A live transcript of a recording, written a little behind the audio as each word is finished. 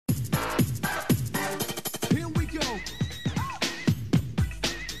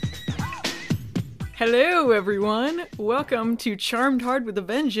Hello, everyone. Welcome to Charmed Hard with a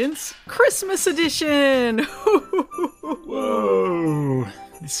Vengeance Christmas Edition. Whoa,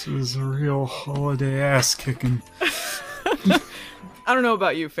 this was a real holiday ass kicking. I don't know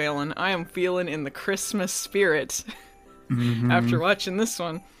about you, Phelan. I am feeling in the Christmas spirit after watching this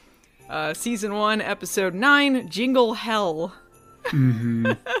one. Season 1, Episode 9, Jingle Hell.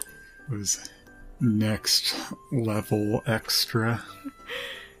 It was next level extra.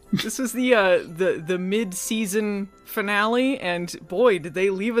 This was the mid-season finale, and boy, did they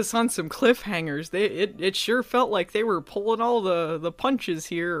leave us on some cliffhangers. It sure felt like they were pulling all the punches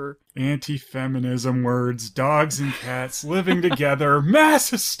here. Anti-feminism words, dogs and cats living together,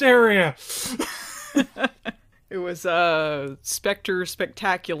 mass hysteria! It was Spectre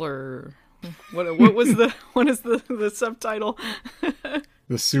Spectacular. What is the subtitle?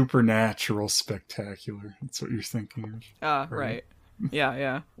 The Supernatural Spectacular. That's what you're thinking of. Right.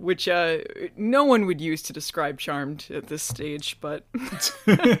 Yeah. Which no one would use to describe Charmed at this stage, but...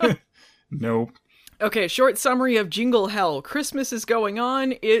 Nope. Okay, short summary of Jingle Hell. Christmas is going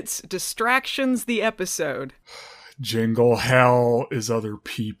on. It's Distractions the episode. Jingle Hell is other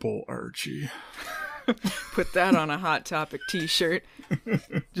people, Archie. Put that on a Hot Topic t-shirt.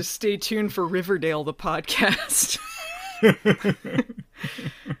 Just stay tuned for Riverdale, the podcast.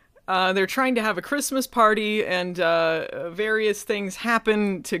 They're trying to have a Christmas party, and various things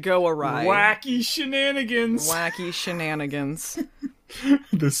happen to go awry. Wacky shenanigans.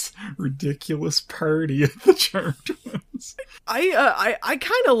 This ridiculous party at the Charmed ones. I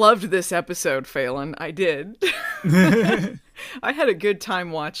kind of loved this episode, Phelan. I did. I had a good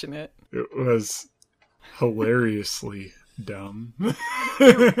time watching it. It was hilariously dumb.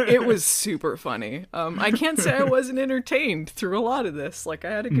 It was super funny. I can't say I wasn't entertained through a lot of this. Like,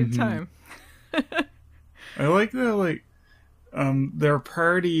 I had a good time. I like that, their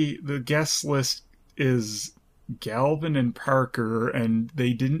party, the guest list is Galvin and Parker, and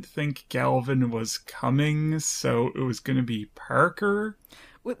they didn't think Galvin was coming, so it was going to be Parker.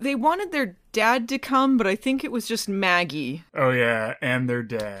 They wanted their dad to come, but I think it was just Maggie. Oh, yeah, and their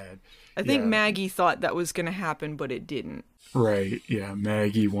dad. I think Maggie thought that was going to happen, but it didn't. Right, yeah,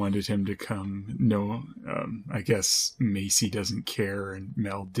 Maggie wanted him to come. No, I guess Macy doesn't care, and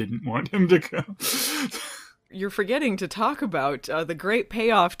Mel didn't want him to come. You're forgetting to talk about the great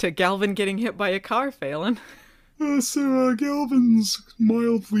payoff to Galvin getting hit by a car, Phelan. So Galvin's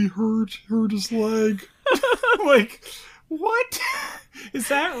mildly hurt his leg. Like, what? Is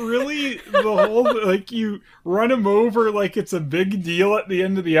that really the whole, you run him over like it's a big deal at the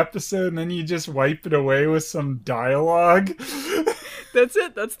end of the episode, and then you just wipe it away with some dialogue? That's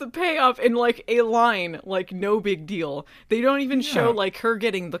it. That's the payoff in, a line, no big deal. They don't even show, her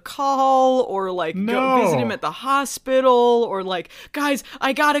getting the call, or, go visit him at the hospital, or, guys,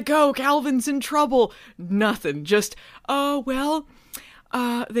 I gotta go, Galvin's in trouble. Nothing. Just,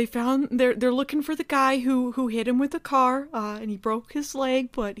 they found, they're looking for the guy who hit him with the car, and he broke his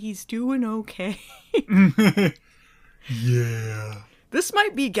leg, but he's doing okay. Yeah. This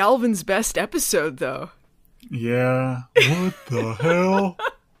might be Galvin's best episode, though. Yeah. What the hell?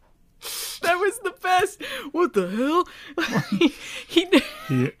 That was the best. What the hell?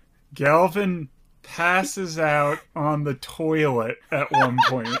 Galvin passes out on the toilet at one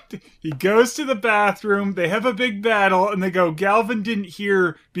point. He goes to the bathroom, they have a big battle, and they go, Galvin didn't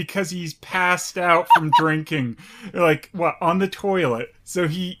hear because he's passed out from drinking. On the toilet. So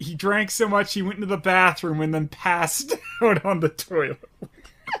he drank so much he went into the bathroom and then passed out on the toilet.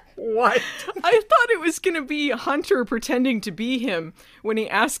 What? I thought it was going to be Hunter pretending to be him when he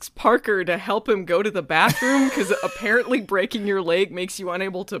asks Parker to help him go to the bathroom, because apparently breaking your leg makes you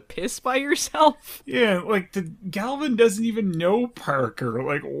unable to piss by yourself. Yeah, Galvin doesn't even know Parker.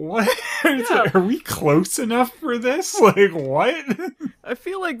 What? Yeah. Are we close enough for this? What? I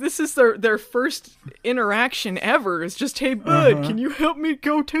feel like this is their first interaction ever. It's just, hey, bud, can you help me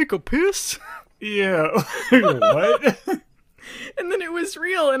go take a piss? Yeah, what? And then it was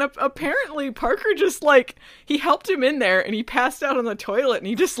real, and apparently Parker just, he helped him in there, and he passed out on the toilet, and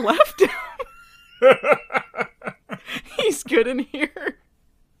he just left him. He's good in here.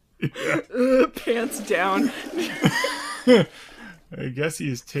 Yeah. Pants down. I guess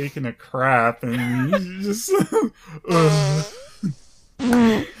he's taking a crap, and he's just...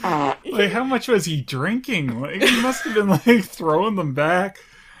 how much was he drinking? He must have been, throwing them back.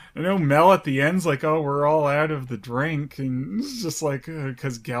 I know Mel at the end's we're all out of the drink, and it's just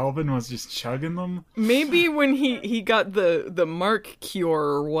because Galvin was just chugging them. Maybe when he got the Mark cure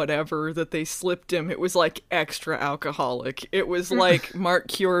or whatever that they slipped him, it was extra alcoholic. It was Mark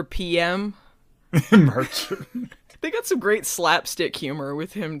cure PM. Mark cure. They got some great slapstick humor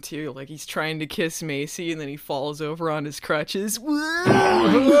with him too. Like he's trying to kiss Macy and then he falls over on his crutches. What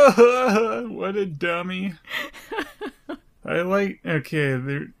a dummy.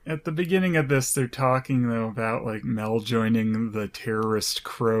 They're at the beginning of this, they're talking though about like Mel joining the terrorist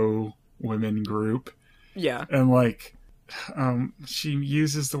Crow women group. Yeah. And like, she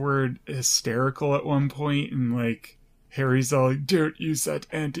uses the word hysterical at one point, and like, Harry's all like, don't use that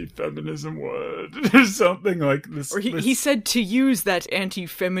anti-feminism word, or something like this. Or he said to use that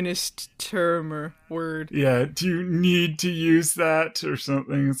anti-feminist term or word. Yeah, do you need to use that or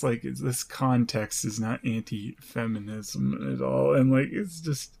something? It's like, this context is not anti-feminism at all. And like, it's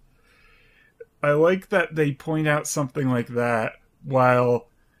just, I like that they point out something like that while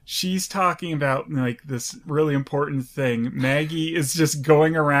she's talking about like this really important thing. Maggie is just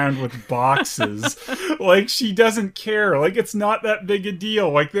going around with boxes. Like she doesn't care. Like it's not that big a deal.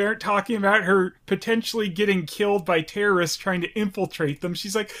 Like they aren't talking about her potentially getting killed by terrorists trying to infiltrate them.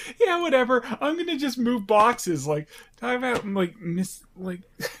 She's like, yeah, whatever. I'm gonna just move boxes. Like talk about like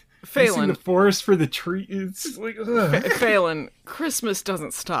Phelan, the forest for the tree. It's like Phelan, Christmas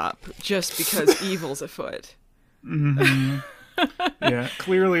doesn't stop just because evil's afoot. Mm-hmm. Yeah,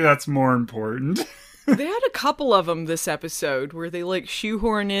 clearly that's more important. They had a couple of them this episode where they like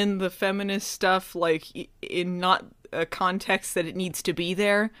shoehorn in the feminist stuff like in not a context that it needs to be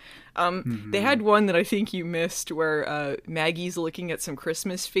there. They had one that I think you missed where Maggie's looking at some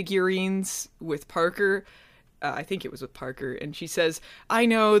Christmas figurines with Parker. I think it was with Parker, and she says, I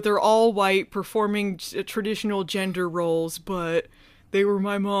know they're all white performing traditional gender roles, but they were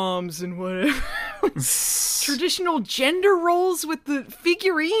my mom's and whatever. Traditional gender roles with the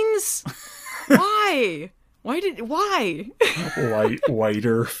figurines? Why? Why?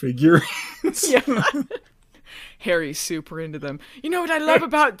 Whiter figurines. Yeah. Harry's super into them. You know what I love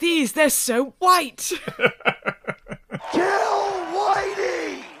about these? They're so white. Kill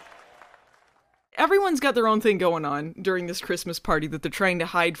Whitey! Everyone's got their own thing going on during this Christmas party that they're trying to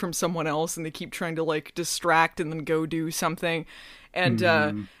hide from someone else, and they keep trying to like distract and then go do something.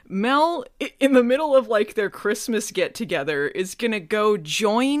 And Mel, in the middle of like their Christmas get together, is gonna go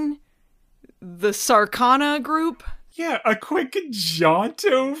join the Sarkana group. Yeah, a quick jaunt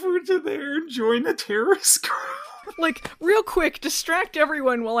over to there and join the terrorist group. Like, real quick, distract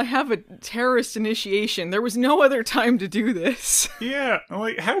everyone while I have a terrorist initiation. There was no other time to do this. Yeah,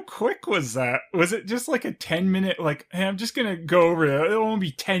 like, how quick was that? Was it just like a 10-minute, like, hey, I'm just gonna go over there. It'll only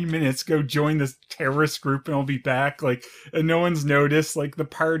be 10 minutes, go join this terrorist group and I'll be back, like, and no one's noticed, like, the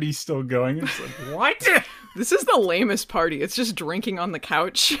party's still going. It's like, what? This is the lamest party. It's just drinking on the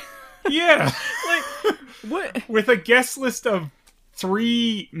couch. Yeah. Like, what? With a guest list of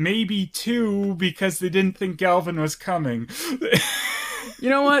 3, maybe 2, because they didn't think Galvin was coming. You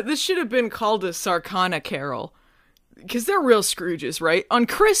know what? This should have been called a Sarkana Carol. Because they're real Scrooges, right? On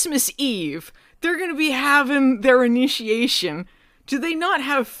Christmas Eve, they're going to be having their initiation. Do they not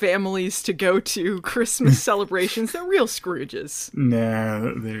have families to go to Christmas celebrations? They're real Scrooges.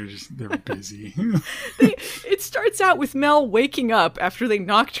 Nah, they're busy. It starts out with Mel waking up after they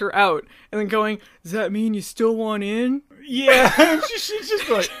knocked her out and then going, does that mean you still want in? Yeah, she's just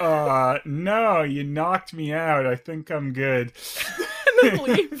like, no, you knocked me out. I think I'm good. And then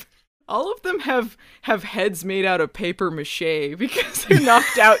leave. All of them have heads made out of paper mache because they're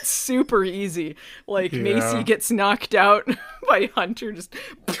knocked out super easy. Like, yeah. Macy gets knocked out by Hunter just...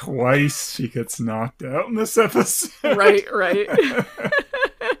 Twice she gets knocked out in this episode. Right.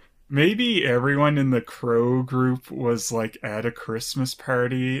 Maybe everyone in the Crow group was, like, at a Christmas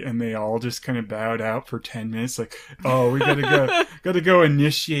party, and they all just kind of bowed out for 10 minutes, like, oh, we gotta go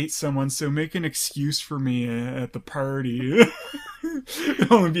initiate someone, so make an excuse for me at the party.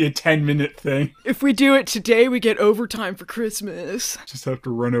 It'll only be a 10-minute thing. If we do it today, we get overtime for Christmas. Just have to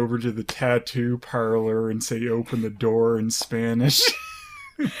run over to the tattoo parlor and say, open the door in Spanish.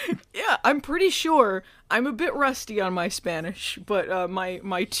 Yeah, I'm pretty sure. I'm a bit rusty on my Spanish, but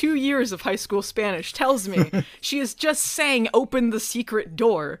my 2 years of high school Spanish tells me she is just saying open the secret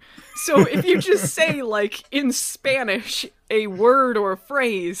door. So if you just say, like, in Spanish, a word or a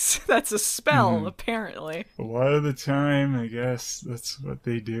phrase, that's a spell, apparently. A lot of the time, I guess, that's what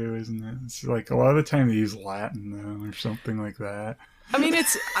they do, isn't it? It's like, a lot of the time they use Latin, though, or something like that. I mean,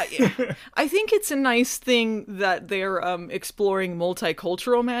 I think it's a nice thing that they're exploring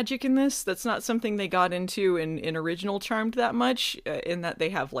multicultural magic in this. That's not something they got into in original Charmed that much, in that they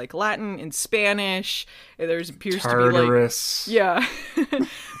have, like, Latin and Spanish. There appears Tartarus. to be, like... Yeah.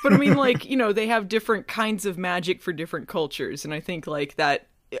 But, I mean, like, you know, they have different kinds of magic for different cultures, and I think, like, that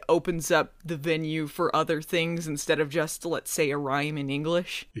opens up the venue for other things instead of just, let's say, a rhyme in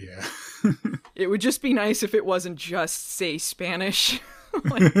English. Yeah. It would just be nice if it wasn't just, say, Spanish.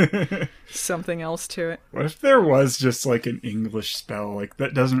 Like, something else to it. What if there was just like an English spell like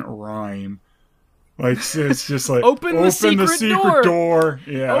that doesn't rhyme? Like it's just like open the secret door.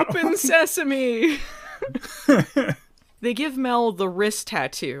 Yeah. Open sesame. They give Mel the wrist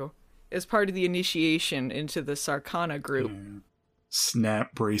tattoo as part of the initiation into the Sarkana group. Yeah.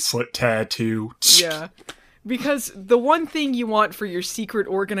 Snap bracelet tattoo. Yeah. Because the one thing you want for your secret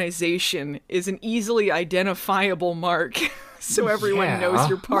organization is an easily identifiable mark. So everyone knows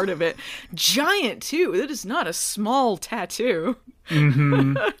you're part of it. Giant, too. It is not a small tattoo.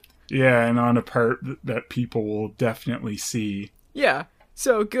 Mm-hmm. Yeah, and on a part that people will definitely see. Yeah,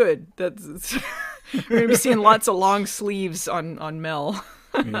 so good. That's we're going to be seeing lots of long sleeves on Mel.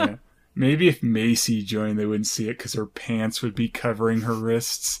 Yeah. Maybe if Macy joined, they wouldn't see it because her pants would be covering her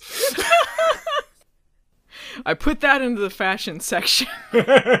wrists. I put that into the fashion section.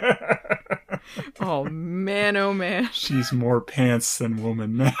 Oh man. She's more pants than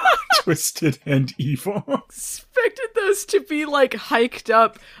woman now. Twisted and evil. Expected those to be like hiked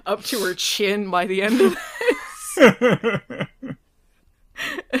up to her chin by the end of this.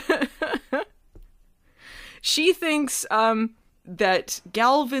 She thinks that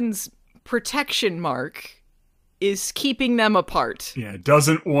Galvin's protection mark is keeping them apart. Yeah,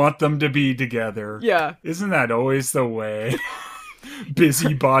 doesn't want them to be together. Yeah. Isn't that always the way?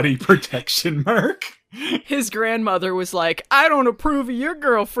 Busybody protection mark. His grandmother was like, I don't approve of your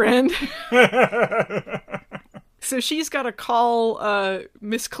girlfriend. So she's got to call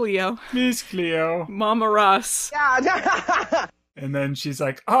Miss Cleo. Miss Cleo. Mama Ross. Yeah. And then she's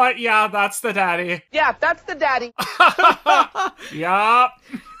like, oh, yeah, that's the daddy. Yeah, that's the daddy. Yeah.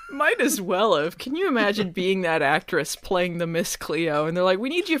 Might as well have. Can you imagine being that actress playing the Miss Cleo? And they're like, we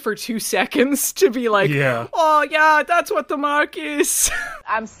need you for 2 seconds to be like, oh, yeah, that's what the mark is.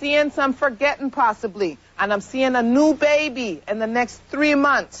 I'm seeing some forgetting possibly. And I'm seeing a new baby in the next 3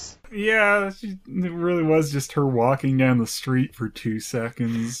 months. Yeah, it really was just her walking down the street for 2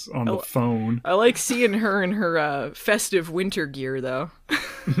 seconds on the phone. I like seeing her in her festive winter gear, though.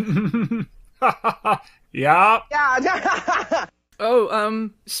 Yeah. Yeah. Oh,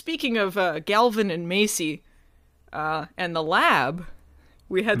 speaking of Galvin and Macy and the lab,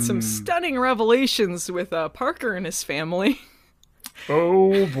 we had some stunning revelations with Parker and his family.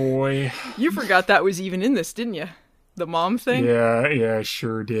 Oh, boy. You forgot that was even in this, didn't you? The mom thing? Yeah, I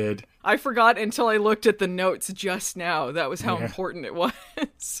sure did. I forgot until I looked at the notes just now. That was how important it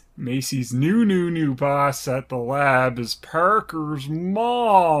was. Macy's new boss at the lab is Parker's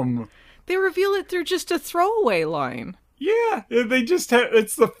mom. They reveal it through just a throwaway line. Yeah, they just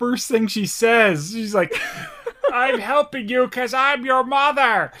it's the first thing she says. She's like, I'm helping you because I'm your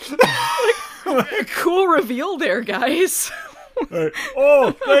mother. Cool reveal there, guys.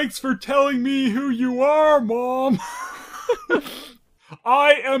 Oh, thanks for telling me who you are, Mom.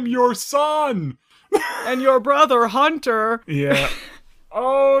 I am your son. And your brother, Hunter. Yeah.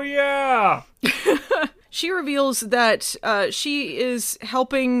 Oh, yeah. She reveals that she is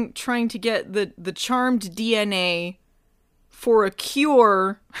helping trying to get the charmed DNA for a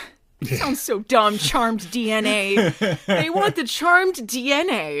cure. Sounds so dumb, charmed DNA. They want the charmed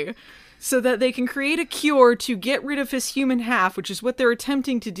DNA so that they can create a cure to get rid of his human half, which is what they're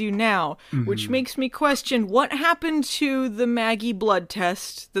attempting to do now, which makes me question what happened to the Maggie blood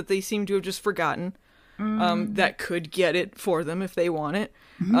test that they seem to have just forgotten. That could get it for them if they want it.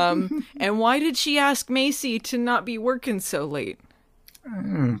 And why did she ask Macy to not be working so late?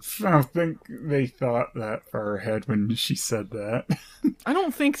 I don't think they thought that far ahead when she said that. I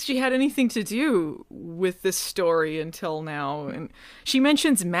don't think she had anything to do with this story until now. And she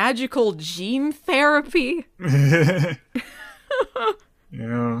mentions magical gene therapy.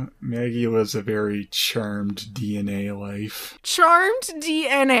 Yeah, Maggie lives a very charmed DNA life. Charmed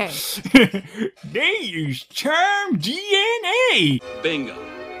DNA. They use charmed DNA. Bingo.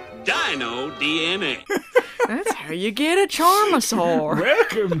 Dino DNA. That's how you get a Charmasaur.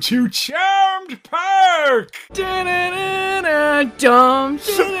 Welcome to Charmed Park. Dum, dum.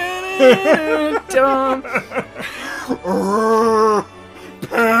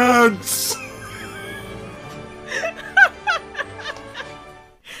 Pants.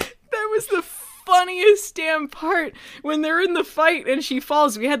 That was the funniest damn part when they're in the fight and she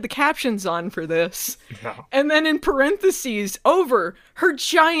falls. We had the captions on for this. Yeah. And then in parentheses, over her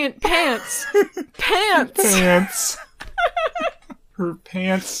giant pants. Pants. Her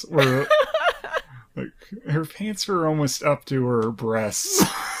pants were almost up to her breasts.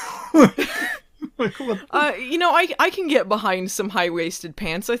 What? I can get behind some high-waisted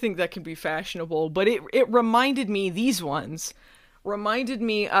pants. I think that can be fashionable, but it reminded me, these ones reminded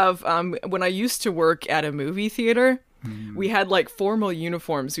me of when I used to work at a movie theater. We had like formal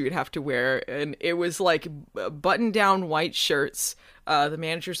uniforms we would have to wear, and it was like button-down white shirts. The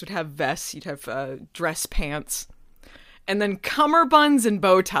managers would have vests. You'd have dress pants, and then cummerbunds and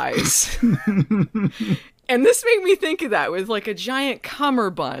bow ties. And this made me think of that with like a giant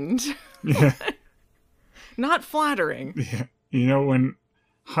cummerbund. Yeah. Not flattering. Yeah. You know, when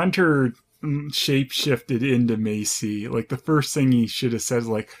Hunter shapeshifted into Macy, like the first thing he should have said is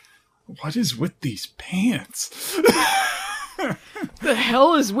like, what is with these pants? The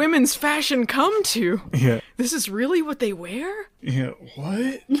hell is women's fashion come to? Yeah. This is really what they wear? Yeah,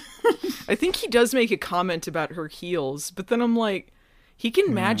 what? I think he does make a comment about her heels, but then I'm like, he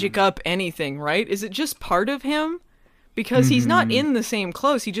can magic up anything, right? Is it just part of him? Because he's not in the same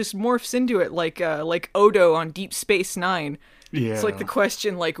clothes. He just morphs into it like Odo on Deep Space Nine. Yeah. It's like the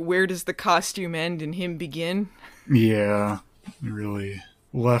question, like, where does the costume end and him begin? Yeah. It really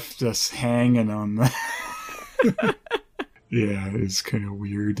left us hanging on that. Yeah, it's kind of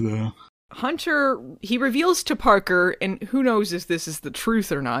weird, though. Hunter, he reveals to Parker, and who knows if this is the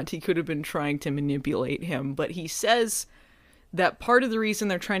truth or not. He could have been trying to manipulate him, but he says that part of the reason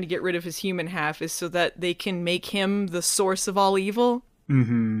they're trying to get rid of his human half is so that they can make him the source of all evil.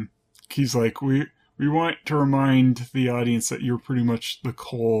 Mm-hmm. He's like, we want to remind the audience that you're pretty much the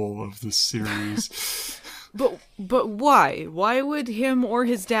Cole of this series. But why? Why would him or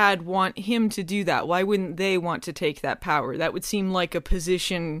his dad want him to do that? Why wouldn't they want to take that power? That would seem like a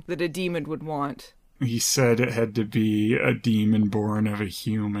position that a demon would want. He said it had to be a demon born of a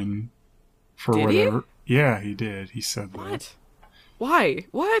human. For did whatever. Yeah, he did. He said that. What? Why?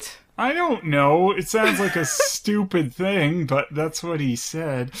 What? I don't know. It sounds like a stupid thing, but that's what he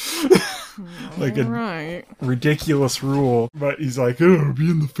said. Like a ridiculous rule. But he's like, oh, be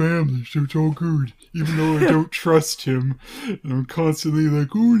in the family, so it's all good. Even though I don't trust him. And I'm constantly like,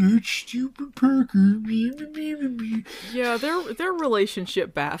 oh, that stupid Parker. Yeah, their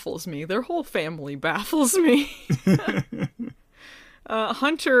relationship baffles me. Their whole family baffles me.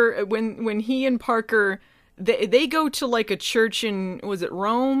 Hunter, when he and Parker... They go to like a church in, was it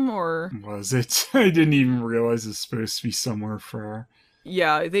Rome or? Was it? I didn't even realize it's supposed to be somewhere far.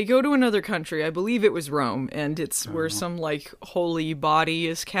 Yeah, they go to another country. I believe it was Rome, and it's where some like holy body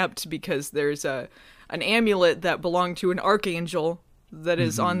is kept because there's an amulet that belonged to an archangel that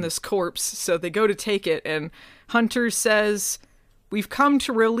is on this corpse. So they go to take it, and Hunter says, "We've come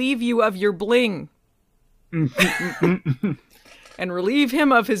to relieve you of your bling." And relieve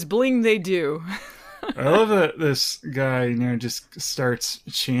him of his bling they do. I love that this guy, just starts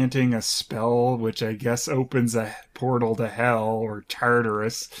chanting a spell, which I guess opens a portal to hell or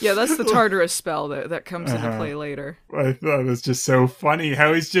Tartarus. Yeah, that's the Tartarus spell that comes into play later. I thought it was just so funny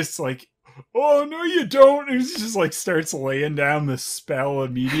how he's just like, oh, no, you don't. And he just like starts laying down the spell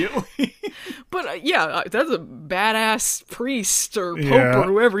immediately. But yeah, that's a badass priest or pope or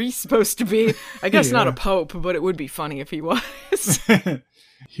whoever he's supposed to be. I guess not a pope, but it would be funny if he was.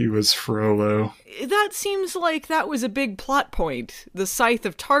 He was Frollo. That seems like that was a big plot point. The Scythe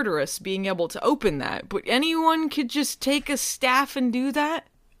of Tartarus being able to open that. But anyone could just take a staff and do that?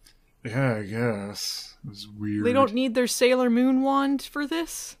 Yeah, I guess. It was weird. They don't need their Sailor Moon wand for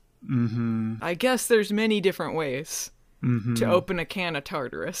this? Mm-hmm. I guess there's many different ways to open a can of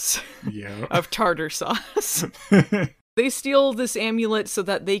Tartarus. Yeah. Of tartar sauce. They steal this amulet so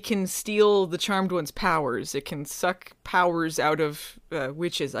that they can steal the Charmed One's powers. It can suck powers out of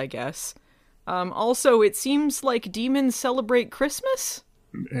witches, I guess. Also, it seems like demons celebrate Christmas?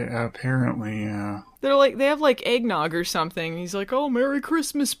 Apparently, yeah. They have like eggnog or something. He's like, oh, Merry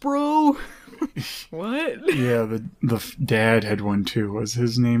Christmas, bro. What? Yeah, the dad had one too. What's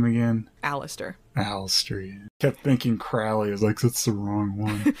his name again? Alistair. Alistair. Yeah. Kept thinking Crowley. I was like, that's the wrong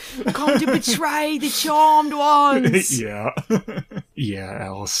one. Come to betray the Charmed Ones. Yeah. Yeah,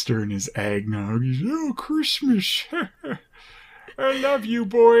 Alistair and his eggnog. He's, oh, Christmas. I love you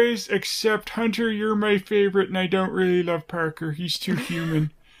boys, except Hunter, you're my favorite, and I don't really love Parker. He's too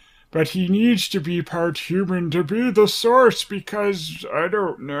human. But he needs to be part human to be the source because, I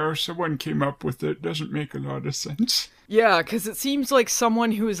don't know, someone came up with it. Doesn't make a lot of sense. Yeah, because it seems like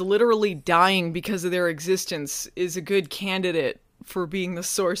someone who is literally dying because of their existence is a good candidate for being the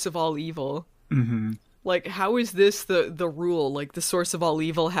source of all evil. Mm-hmm. Like, how is this the rule? Like, the source of all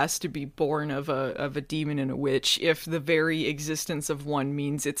evil has to be born of a demon and a witch if the very existence of one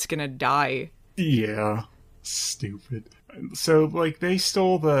means it's gonna die. Yeah. Stupid. So, like, they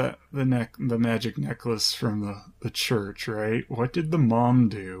stole the magic necklace from the church, right? What did the mom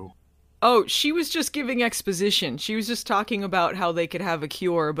do? Oh, she was just giving exposition. She was just talking about how they could have a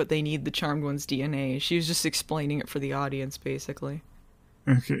cure, but they need the Charmed One's DNA. She was just explaining it for the audience, basically.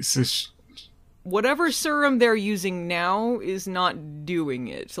 Okay, so whatever serum they're using now is not doing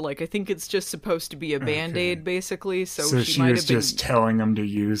it. So, like, I think it's just supposed to be a Band-Aid, basically. So she might was have been just telling them to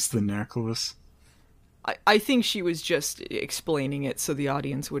use the necklace. I think she was just explaining it so the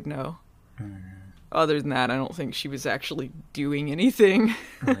audience would know. Other than that, I don't think she was actually doing anything.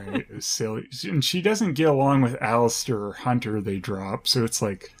 Right, it was silly. And she doesn't get along with Alistair or Hunter they drop, so it's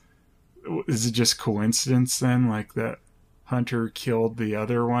like, is it just coincidence then? Like that Hunter killed the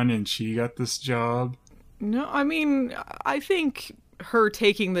other one and she got this job? No, I mean, I think her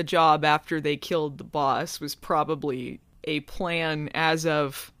taking the job after they killed the boss was probably a plan as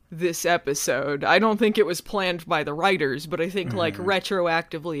of this episode. I don't think it was planned by the writers, but I think, like,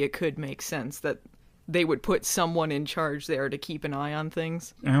 retroactively it could make sense that they would put someone in charge there to keep an eye on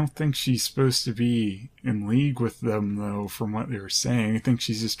things. I don't think she's supposed to be in league with them, though, from what they were saying. I think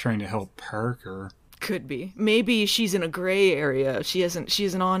she's just trying to help Parker. Could be. Maybe she's in a gray area. She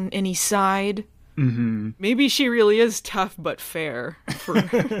isn't on any side. Mm-hmm. Maybe she really is tough but fair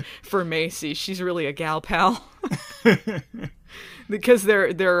for Macy. She's really a gal pal. Because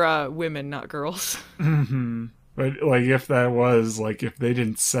they're women, not girls. Mm-hmm. But, like, if that was, like, if they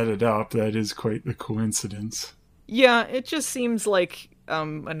didn't set it up, that is quite the coincidence. Yeah, it just seems like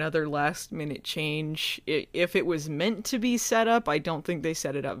another last-minute change. If it was meant to be set up, I don't think they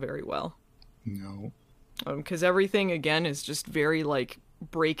set it up very well. No. Because everything, again, is just very, like,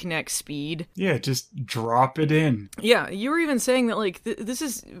 breakneck speed. Yeah, just drop it in. Yeah, you were even saying that, like, this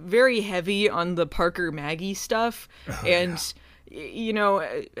is very heavy on the Parker-Maggie stuff, and... Yeah. You know,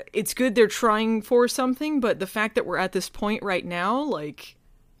 it's good they're trying for something, but the fact that we're at this point right now, like...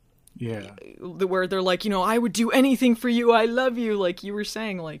 Yeah. Where they're like, you know, I would do anything for you, I love you, like you were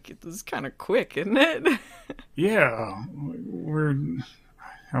saying, like, this is kind of quick, isn't it? Yeah. We're...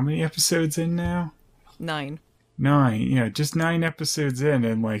 How many episodes in now? 9. 9, yeah, just 9 episodes in,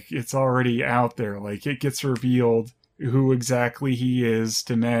 and, like, it's already out there. Like, it gets revealed who exactly he is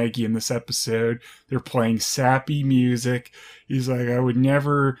to Maggie in this episode. They're playing sappy music. He's like, I would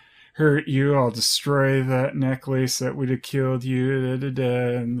never hurt you. I'll destroy that necklace that would have killed you. Da, da,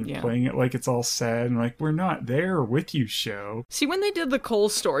 da. And they're playing it like it's all sad. And like, we're not there with you, show. See, when they did the Cole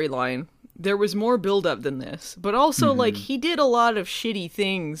storyline, there was more build-up than this. But also, like, he did a lot of shitty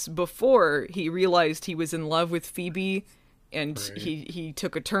things before he realized he was in love with Phoebe. And he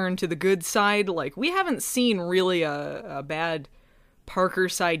took a turn to the good side. Like, we haven't seen really a bad Parker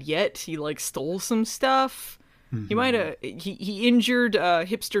side yet. He, like, stole some stuff. He might have... He injured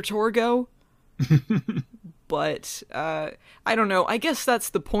hipster Torgo. But, I don't know. I guess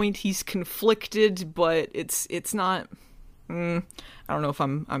that's the point. He's conflicted, but it's not... I don't know if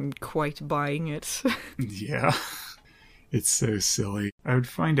I'm quite buying it. Yeah. It's so silly. I would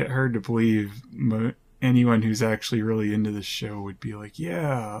find it hard to believe... anyone who's actually really into the show would be like,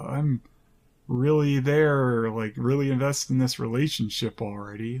 yeah, I'm really there, like, really invested in this relationship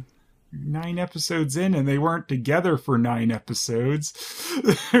already. 9 episodes in, and they weren't together for 9 episodes.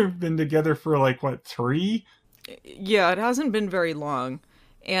 They've been together for, like, what, 3? Yeah, it hasn't been very long.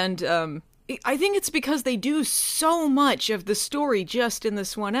 And I think it's because they do so much of the story just in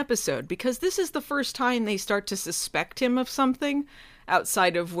this one episode, because this is the first time they start to suspect him of something.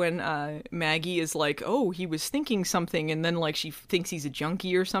 Outside of when Maggie is like, oh, he was thinking something, and then, like, she thinks he's a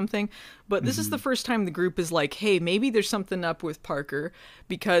junkie or something. But this is the first time the group is like, hey, maybe there's something up with Parker,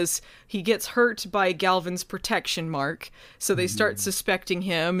 because he gets hurt by Galvin's protection mark, so they start suspecting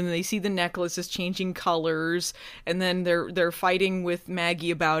him, and they see the necklace is changing colors, and then they're fighting with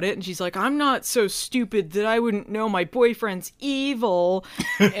Maggie about it, and she's like, I'm not so stupid that I wouldn't know my boyfriend's evil.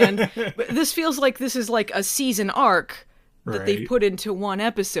 And but this feels like this is like a season arc that they've put into one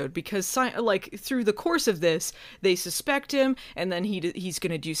episode, because, like, through the course of this, they suspect him, and then he's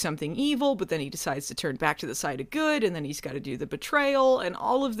going to do something evil, but then he decides to turn back to the side of good, and then he's got to do the betrayal, and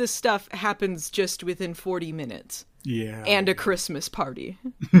all of this stuff happens just within 40 minutes. Yeah. And a Christmas party.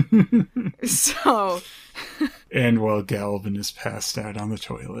 So... And while Galvin is passed out on the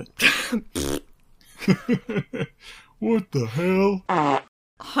toilet. What the hell?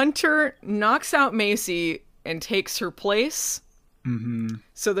 Hunter knocks out Macy and takes her place.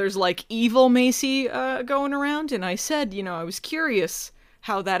 So there's, like, evil Macy going around, and I said, you know, I was curious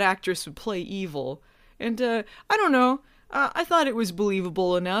how that actress would play evil. And I don't know, I thought it was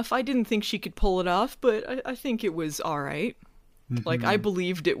believable enough. I didn't think she could pull it off, but I think it was alright. Like, I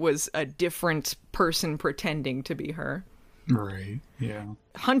believed it was a different person pretending to be her. Right, yeah.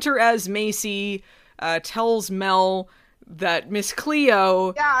 Hunter as Macy tells Mel that Miss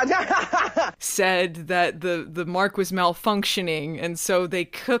Cleo Yeah. said that the mark was malfunctioning, and so they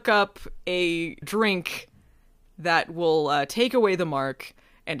cook up a drink that will take away the mark,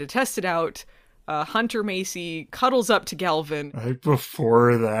 and to test it out, Hunter Macy cuddles up to Galvin. Right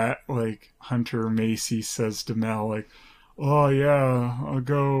before that, like, Hunter Macy says to Mel, like, oh yeah, I'll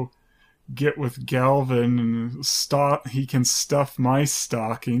go get with Galvin and he can stuff my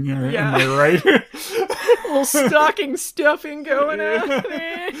stocking. Yeah. Am I right? Little stocking stuffing going on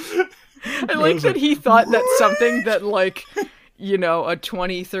there. I like that he thought that's something that, like, you know, a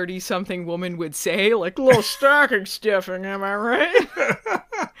 20, 30-something woman would say, like, little stocking stuffing, am I right?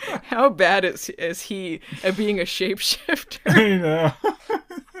 How bad is he at being a shapeshifter? I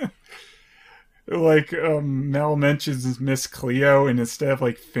know. Like, Mel mentions Miss Cleo, and instead of,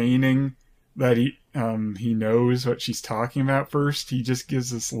 like, feigning that he knows what she's talking about first, he just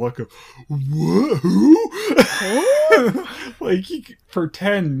gives this look of, what? Who? Like, he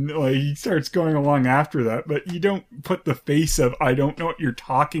pretend, like, he starts going along after that, but you don't put the face of, I don't know what you're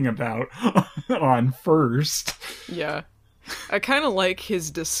talking about on first. Yeah. I kind of like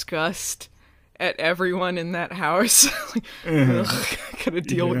his disgust at everyone in that house. Like, ugh, I gotta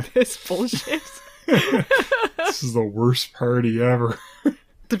deal with this bullshit. This is the worst party ever.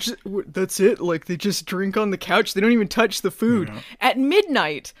 That's it? Like, they just drink on the couch? They don't even touch the food. Yeah. At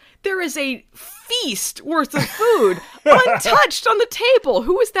midnight, there is a feast worth of food untouched on the table.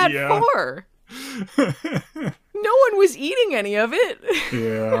 Who was that for? No one was eating any of it.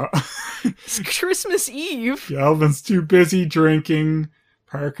 Yeah. It's Christmas Eve. Galvin's too busy drinking.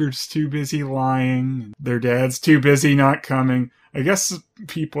 Parker's too busy lying. Their dad's too busy not coming. I guess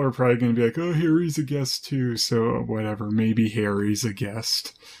people are probably going to be like, oh, Harry's a guest too, so whatever. Maybe Harry's a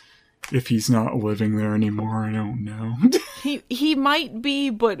guest. If he's not living there anymore, I don't know. He might be,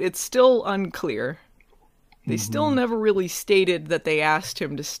 but it's still unclear. They still never really stated that they asked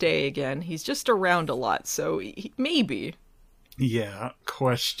him to stay again. He's just around a lot, so maybe. Yeah,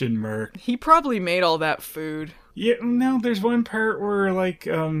 question mark. He probably made all that food. Yeah, no, there's one part where, like,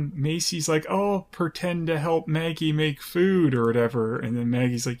 Macy's like, oh, I'll pretend to help Maggie make food or whatever. And then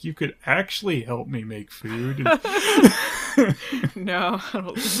Maggie's like, you could actually help me make food. No, I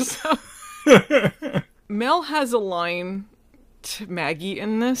don't think so. Mel has a line to Maggie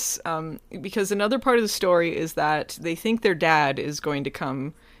in this, because another part of the story is that they think their dad is going to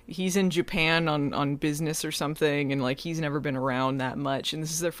come. He's in Japan on business or something, and, like, he's never been around that much. And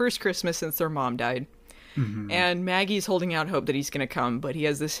this is their first Christmas since their mom died. Mm-hmm. And Maggie's holding out hope that he's going to come, but he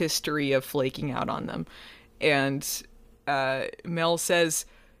has this history of flaking out on them. And Mel says,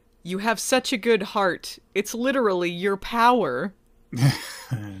 you have such a good heart. It's literally your power.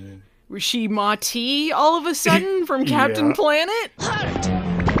 Was she Ma-Ti all of a sudden from Captain Planet?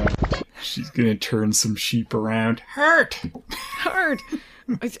 She's going to turn some sheep around. Hurt!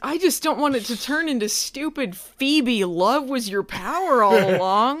 I just don't want it to turn into stupid Phoebe. Love was your power all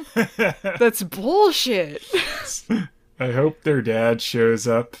along. That's bullshit. I hope their dad shows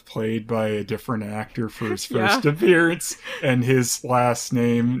up, played by a different actor for his first appearance, and his last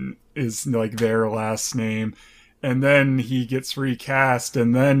name is like their last name. And then he gets recast,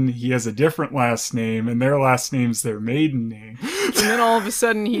 and then he has a different last name, and their last name's their maiden name. And then all of a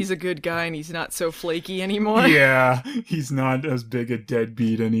sudden he's a good guy and he's not so flaky anymore. Yeah, he's not as big a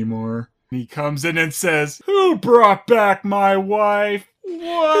deadbeat anymore. He comes in and says, who brought back my wife? What?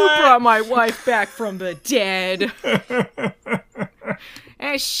 Who brought my wife back from the dead?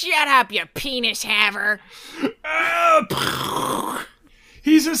 Shut up, you penis haver.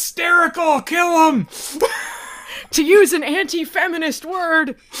 He's hysterical! Kill him! To use an anti-feminist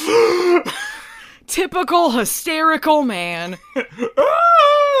word. Typical hysterical man.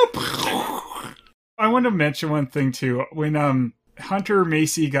 I want to mention one thing too. When Hunter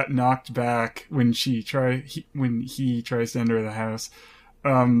Macy got knocked back when he tries to enter the house,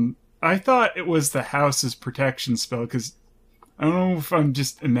 I thought it was the house's protection spell, because I don't know if I'm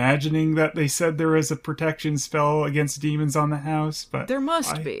just imagining that they said there was a protection spell against demons on the house, but there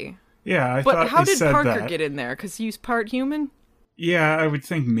must be. Yeah, I but thought how they did said Parker that. get in there? Because he's part human? Yeah, I would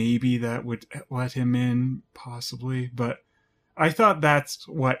think maybe that would let him in, possibly. But I thought that's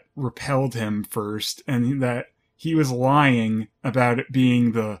what repelled him first, and that he was lying about it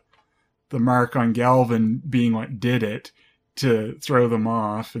being the mark on Galvin being what did it to throw them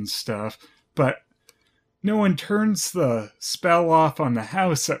off and stuff. But no one turns the spell off on the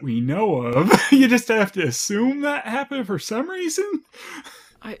house that we know of. You just have to assume that happened for some reason.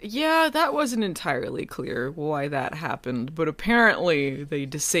 Yeah, that wasn't entirely clear why that happened, but apparently they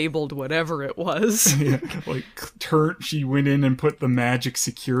disabled whatever it was. Yeah, like she went in and put the magic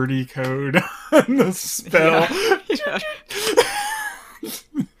security code on the spell. Yeah.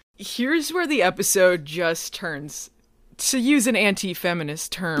 Here's where the episode just turns, to use an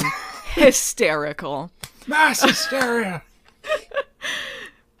anti-feminist term, hysterical. Mass hysteria!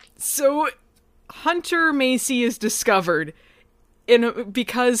 So, Hunter Macy is discovered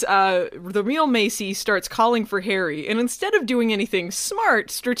because the real Macy starts calling for Harry, and instead of doing anything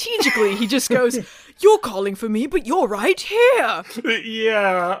smart, strategically, he just goes, "You're calling for me, but you're right here!"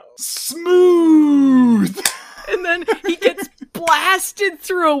 Yeah, smooth! And then he gets blasted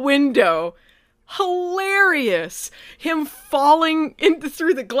through a window. Hilarious. Him falling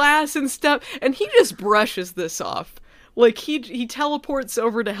through the glass and stuff, and he just brushes this off. Like, he teleports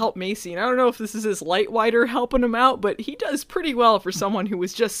over to help Macy, and I don't know if this is his light wider helping him out, but he does pretty well for someone who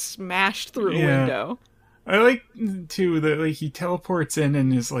was just smashed through a window. I like, too, that like he teleports in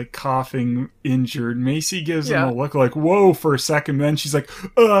and is, like, coughing, injured. Macy gives him a look like, whoa, for a second, then she's like,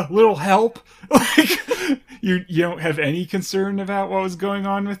 little help? Like, you don't have any concern about what was going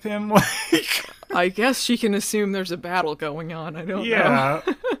on with him? Like... I guess she can assume there's a battle going on. I don't know.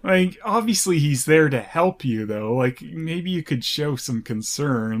 Like, obviously he's there to help you, though. Like, maybe you could show some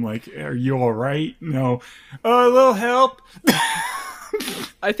concern. Like, are you all right? No. A little help?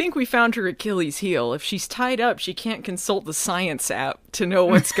 I think we found her Achilles heel. If she's tied up, she can't consult the science app to know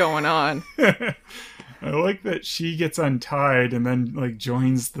what's going on. I like that she gets untied and then, like,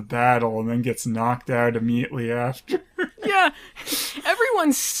 joins the battle and then gets knocked out immediately after. Yeah,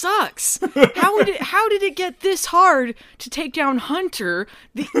 everyone sucks. How did it get this hard to take down Hunter,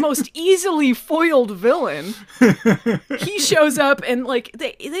 the most easily foiled villain? He shows up and, like,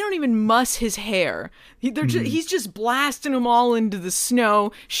 they don't even muss his hair. He's just blasting them all into the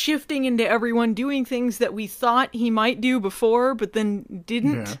snow, shifting into everyone, doing things that we thought he might do before, but then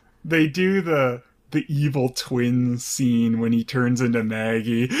didn't. Yeah. They do the evil twin scene when he turns into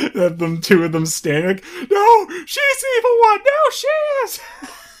Maggie. That two of them stand like, no, she's the evil one. No, she is.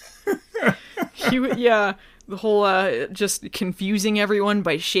 The whole just confusing everyone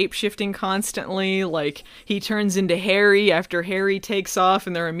by shape-shifting constantly. Like, he turns into Harry after Harry takes off,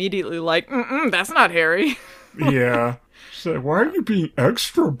 and they're immediately like, that's not Harry. Yeah. She's like, why are you being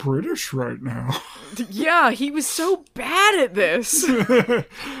extra British right now? Yeah, he was so bad at this. Blimey!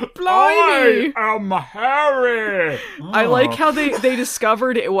 I am Harry! Oh. I like how they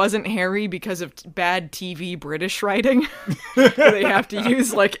discovered it wasn't Harry because of bad TV British writing. They have to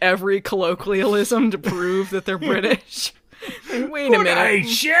use, like, every colloquialism to prove that they're British. And wait a minute. Hey,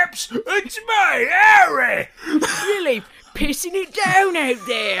 ships! It's me, Harry! Really pissing it down out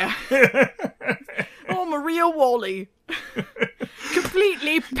there. Oh, Maria Wally.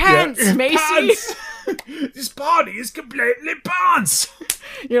 Completely pants, Macy. Pants. This party is completely pants.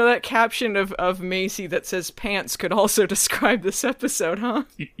 You know, that caption of Macy that says pants could also describe this episode, huh?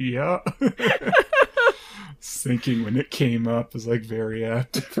 Yeah. Thinking when it came up is like very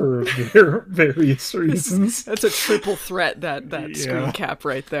apt for various reasons. That's a triple threat, that screen cap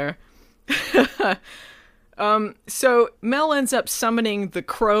right there. So Mel ends up summoning the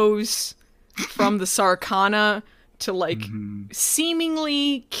crows from the Sarkana to, like,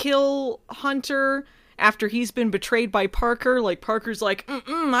 seemingly kill Hunter after he's been betrayed by Parker. Like, Parker's like,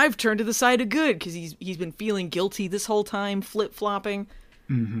 I've turned to the side of good, because he's been feeling guilty this whole time, flip-flopping.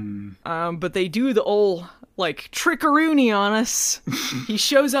 But they do the old, like, trickeroony on us. He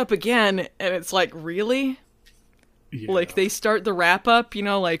shows up again, and it's like, really? Yeah. Like, they start the wrap-up, you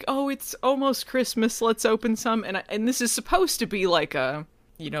know, like, oh, it's almost Christmas, let's open some. And this is supposed to be, like, a,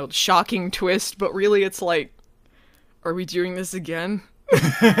 you know, shocking twist, but really it's like, are we doing this again?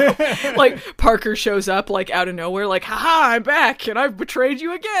 Like, Parker shows up, like, out of nowhere, like, haha, I'm back, and I've betrayed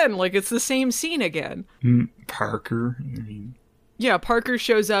you again. Like, it's the same scene again. Parker? I mean... Yeah, Parker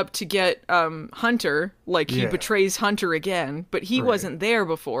shows up to get Hunter, like, he betrays Hunter again, but he wasn't there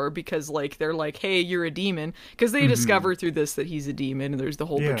before because, like, they're like, hey, you're a demon, because they discover through this that he's a demon, and there's the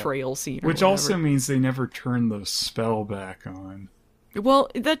whole betrayal scene. Which also means they never turn the spell back on. Well,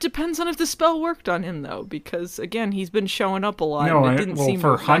 that depends on if the spell worked on him, though, because, again, he's been showing up a lot, and it didn't seem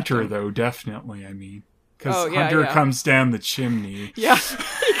for to Hunter, though, definitely, I mean. Because Hunter comes down the chimney. Yeah,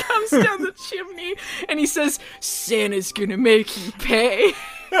 he comes down the chimney, and he says, Santa's gonna make you pay.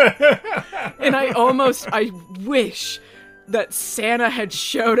 And I wish that Santa had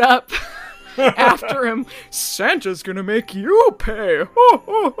showed up after him. Santa's gonna make you pay. Ho,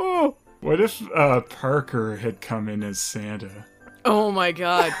 ho, ho. What if Parker had come in as Santa? Oh my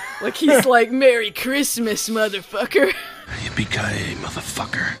god. Like, he's like, Merry Christmas, motherfucker. Yippee-ki-yay,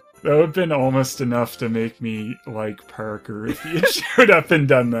 motherfucker. That would have been almost enough to make me like Parker if he had showed up and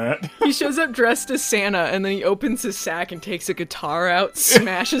done that. He shows up dressed as Santa, and then he opens his sack and takes a guitar out,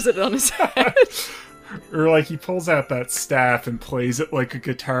 smashes it on his head. Or like he pulls out that staff and plays it like a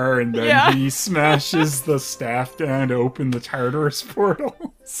guitar, and then he smashes the staff down to open the Tartarus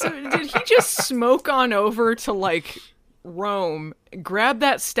portal. So did he just smoke on over to like Rome, grab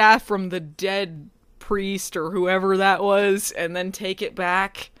that staff from the dead priest or whoever that was, and then take it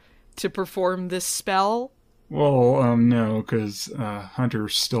back to perform this spell? Well, no, because Hunter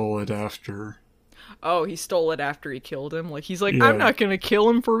stole it after. Oh, he stole it after he killed him? Like, he's like, I'm not gonna kill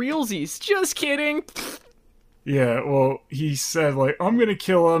him for realsies. Just kidding. Yeah, well, he said, like, I'm gonna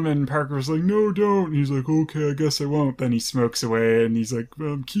kill him, and Parker was like, no, don't. And he's like, okay, I guess I won't. Then he smokes away, and he's like,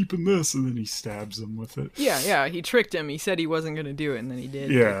 well, I'm keeping this, and then he stabs him with it. Yeah, he tricked him. He said he wasn't gonna do it, and then he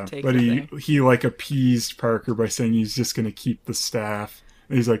did. Yeah, but he like, appeased Parker by saying he's just gonna keep the staff.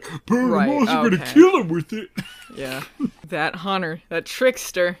 And he's like, but I'm also gonna kill him with it. Yeah, that Hunter, that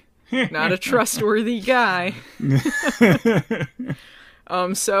trickster, not a trustworthy guy.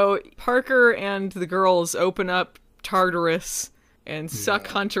 So Parker and the girls open up Tartarus and suck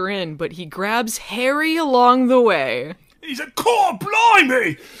Hunter in, but he grabs Harry along the way. He's like, "Cool,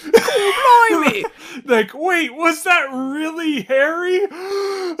 blimey! Cool, blimey!" Like, wait, was that really Harry?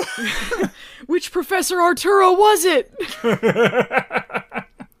 Which Professor Arturo was it?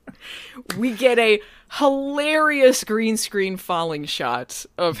 We get a hilarious green screen falling shot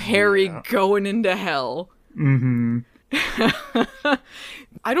of Harry going into hell. Mm-hmm.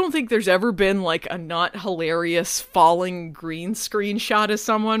 I don't think there's ever been like a not hilarious falling green screen shot of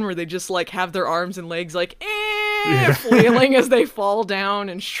someone where they just like have their arms and legs like flailing as they fall down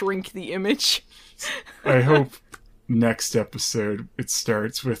and shrink the image. I hope next episode it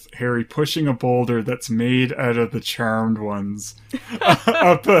starts with Harry pushing a boulder that's made out of the charmed ones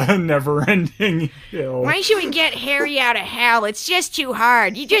up a never-ending hill. Why should we get Harry out of hell? It's just too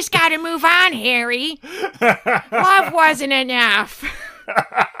hard. You just gotta move on, Harry. Love wasn't enough.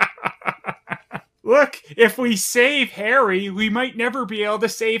 Look, if we save Harry, we might never be able to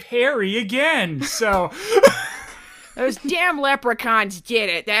save Harry again, so... Those damn leprechauns did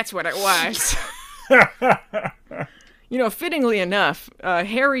it. That's what it was. You know, fittingly enough,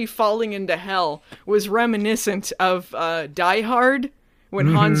 Harry falling into hell was reminiscent of Die Hard,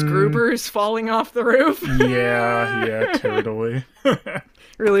 when Hans Gruber is falling off the roof. Yeah, totally.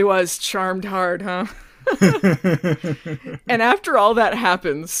 Really was charmed hard, huh? And after all that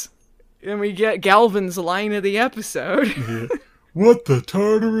happens, and we get Galvin's line of the episode. Yeah. What the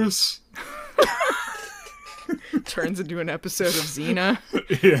Tartarus? Turns into an episode of Xena.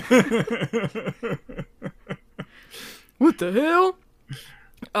 Yeah. What the hell?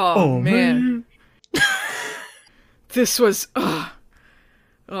 Oh man. This was...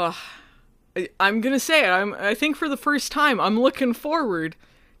 I'm gonna say it. I think for the first time, I'm looking forward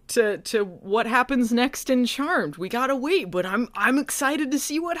to what happens next in Charmed. We gotta wait, but I'm excited to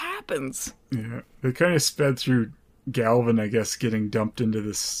see what happens. Yeah, they kind of sped through Galvin, I guess, getting dumped into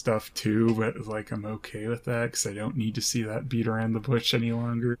this stuff too, but like I'm okay with that because I don't need to see that beat around the bush any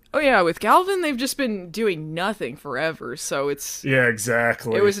longer. Oh yeah, with Galvin, they've just been doing nothing forever, so it's... Yeah,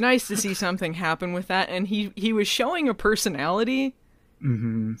 exactly. It was nice to see something happen with that, and he was showing a personality.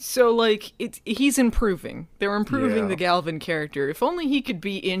 Mm-hmm. So, like, he's improving. They're improving the Galvin character. If only he could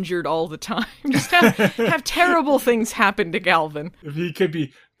be injured all the time. Just have terrible things happen to Galvin. If he could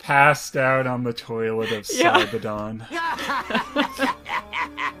be passed out on the toilet of Sarpedon.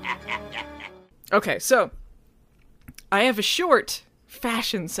 Okay, so I have a short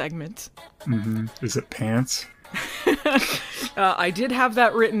fashion segment. Mm-hmm. Is it pants? I did have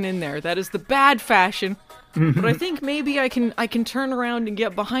that written in there. That is the bad fashion. But I think maybe I can turn around and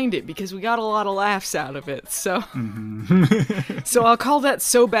get behind it because we got a lot of laughs out of it. So, so I'll call that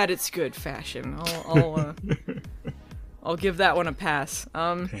so bad it's good fashion. I'll give that one a pass.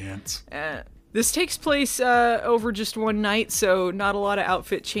 Pants. This takes place over just one night, so not a lot of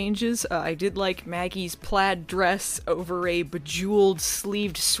outfit changes. I did like Maggie's plaid dress over a bejeweled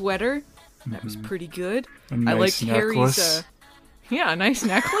sleeved sweater. That was pretty good. I liked necklace. Harry's. Yeah, a nice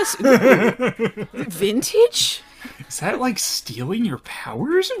necklace. Ooh. Vintage? Is that like stealing your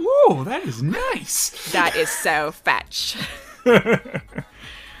powers? Whoa, that is nice. That is so fetch.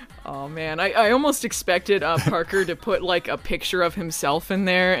 Oh man, I almost expected Parker to put like a picture of himself in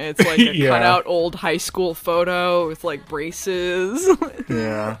there, and it's like a cutout old high school photo with like braces.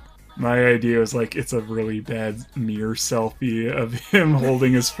 Yeah. My idea was like, it's a really bad mirror selfie of him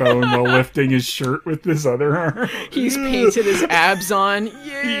holding his phone while lifting his shirt with his other arm. He's painted his abs on.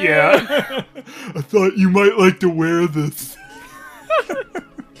 Yeah. I thought you might like to wear this.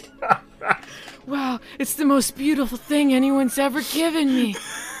 Wow, it's the most beautiful thing anyone's ever given me.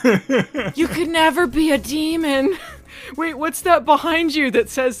 You could never be a demon. Wait, what's that behind you that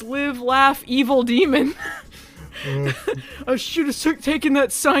says live, laugh, evil demon? I should have taken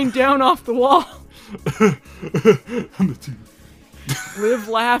that sign down off the wall. Live,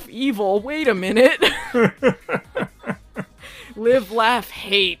 laugh, evil. Wait a minute. Live, laugh,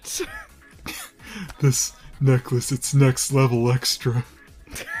 hate. This necklace, it's next level extra.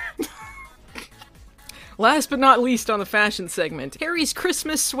 Last but not least on the fashion segment, Harry's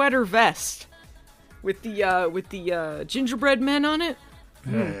Christmas sweater vest with the gingerbread men on it.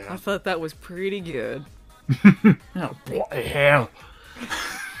 Yeah. I thought that was pretty good. Oh, bloody hell.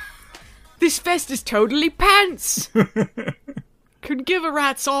 This vest is totally pants. Could give a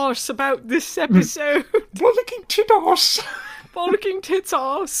rat's arse about this episode. Bollocking titos. Bollocking tits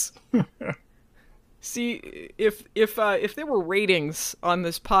arse. See, if there were ratings on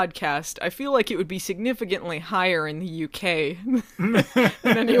this podcast, I feel like it would be significantly higher in the UK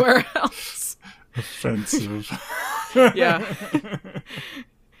than anywhere else. Offensive. Yeah.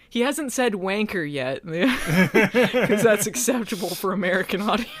 He hasn't said wanker yet, because that's acceptable for American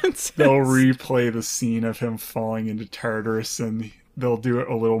audiences. They'll replay the scene of him falling into Tartarus, and they'll do it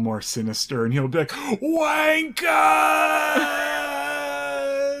a little more sinister, and he'll be like, "Wankers!"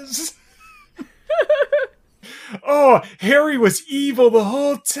 Oh, Harry was evil the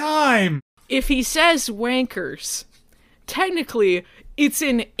whole time! If he says wankers, technically, it's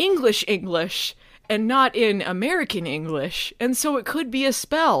in English and not in American English, and so it could be a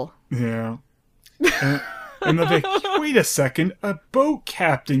spell. Yeah. And they'll be like, wait a second, a boat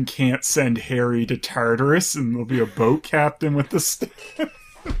captain can't send Harry to Tartarus, and there'll be a boat captain with the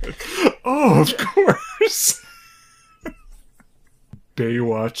Oh, of course!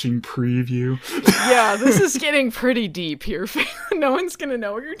 Baywatching preview. Yeah, this is getting pretty deep here. No one's gonna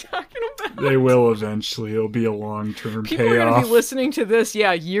know what you're talking about. They will eventually. It'll be a long-term People payoff. are gonna be listening to this,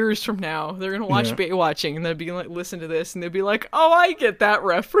 years from now. They're gonna watch Yeah. Baywatching, and they'll be like, listen to this, and they'll be like, oh, I get that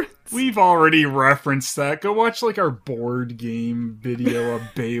reference. We've already referenced that. Go watch like our board game video of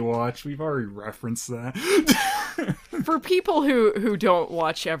Baywatch. We've already referenced that. For people who don't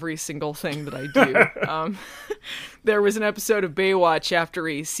watch every single thing that I do, there was an episode of Baywatch after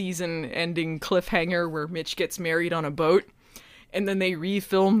a season-ending cliffhanger where Mitch gets married on a boat, and then they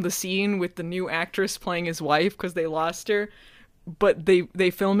refilm the scene with the new actress playing his wife because they lost her, but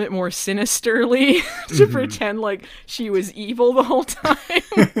they film it more sinisterly to pretend like she was evil the whole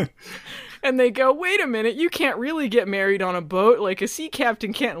time. And they go, wait a minute, you can't really get married on a boat. Like, a sea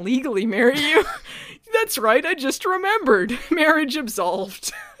captain can't legally marry you. That's right, I just remembered. Marriage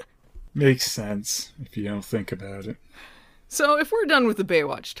absolved. Makes sense if you don't think about it. So, if we're done with the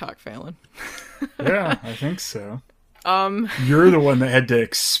Baywatch talk, Phelan. Yeah, I think so. You're the one that had to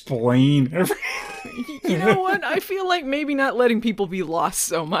explain everything. You know what? I feel like maybe not letting people be lost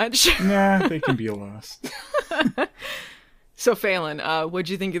so much. Nah, they can be lost. So, Phelan, what'd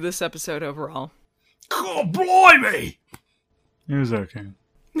you think of this episode overall? God, blimey! It was okay.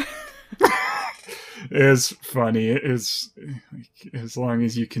 It's funny. It's like, as long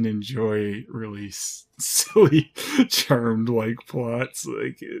as you can enjoy really silly, charmed-like plots,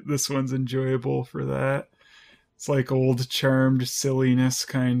 like this one's enjoyable for that. It's like old charmed silliness,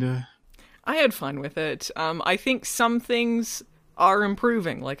 kinda. I had fun with it. I think some things are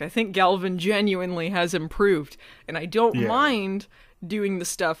improving. Like, I think Galvin genuinely has improved, and I don't mind doing the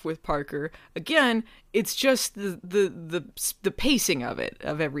stuff with Parker. Again, it's just the pacing of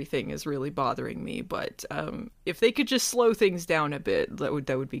everything is really bothering me. But if they could just slow things down a bit, that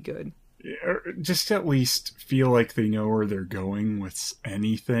would be good. Or just at least feel like they know where they're going with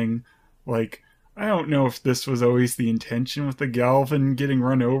anything. Like, I don't know if this was always the intention with the Galvin getting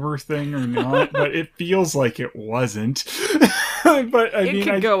run over thing or not, but it feels like it wasn't. But It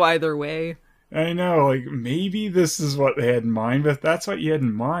could go either way. I know, like, maybe this is what they had in mind, but if that's what you had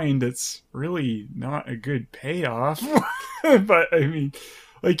in mind, it's really not a good payoff. But, I mean,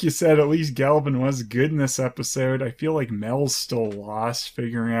 like you said, at least Galvin was good in this episode. I feel like Mel's still lost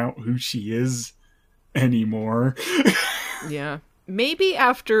figuring out who she is anymore. Yeah. Maybe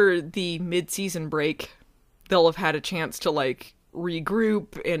after the mid-season break, they'll have had a chance to, like,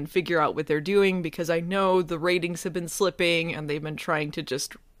 regroup and figure out what they're doing, because I know the ratings have been slipping and they've been trying to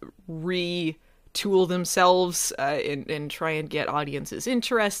just tool themselves and try and get audiences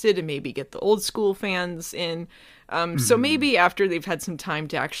interested and maybe get the old school fans in. So maybe after they've had some time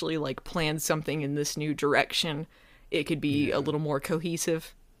to actually like plan something in this new direction, it could be a little more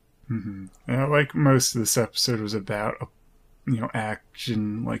cohesive. Like most of this episode was about,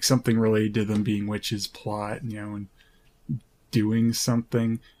 action, like something related to them being witches plot, and doing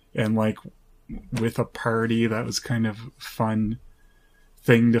something. And like with a party, that was kind of fun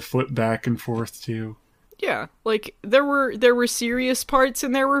thing to flip back and forth to. Yeah, like there were serious parts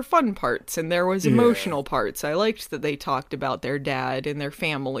and there were fun parts and there was emotional parts. I liked that they talked about their dad and their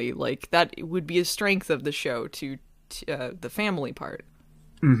family. Like that would be a strength of the show to the family part.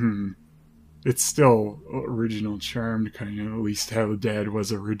 It's still original Charmed, kind of, at least how the dad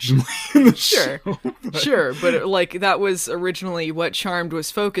was originally in the show. Sure, but like that was originally what Charmed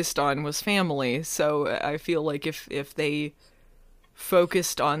was focused on, was family. So I feel like if they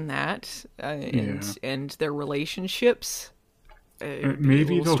focused on that and their relationships,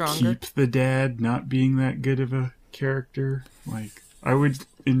 maybe they'll keep the dad not being that good of a character. Like, I would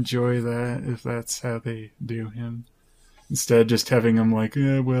enjoy that if that's how they do him. Instead of just having him like,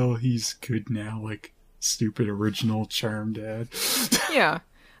 well, he's good now, like stupid original Charmed dad. Yeah.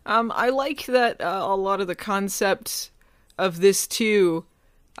 I like that a lot of the concept of this too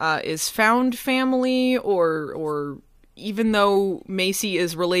is found family, or even though Macy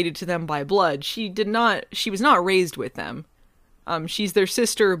is related to them by blood, she was not raised with them. She's their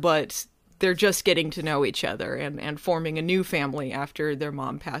sister, but they're just getting to know each other and forming a new family after their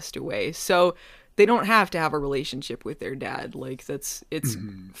mom passed away. So they don't have to have a relationship with their dad. Like it's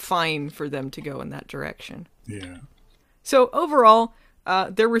fine for them to go in that direction. Yeah. So overall,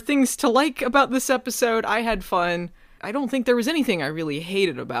 there were things to like about this episode. I had fun. I don't think there was anything I really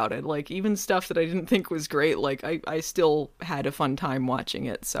hated about it. Like even stuff that I didn't think was great, like I still had a fun time watching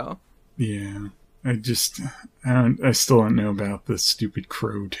it. So yeah, I still don't know about the stupid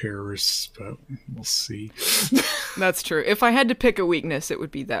crow terrorists, but we'll see. That's true. If I had to pick a weakness, it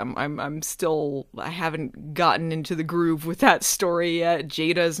would be them. I haven't gotten into the groove with that story yet.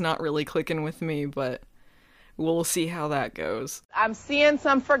 Jada's not really clicking with me, but we'll see how that goes. I'm seeing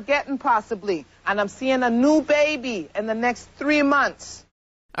some forgetting possibly, and I'm seeing a new baby in the next 3 months.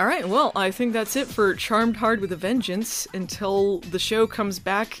 All right, well, I think that's it for Charmed Hard with a Vengeance until the show comes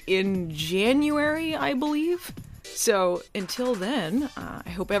back in January, I believe. So until then, I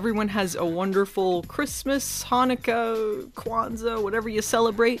hope everyone has a wonderful Christmas, Hanukkah, Kwanzaa, whatever you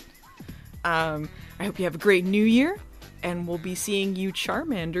celebrate. I hope you have a great New Year, and we'll be seeing you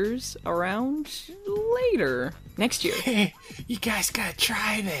Charmanders around later next year. Hey, you guys gotta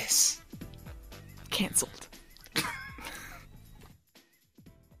try this. Cancelled.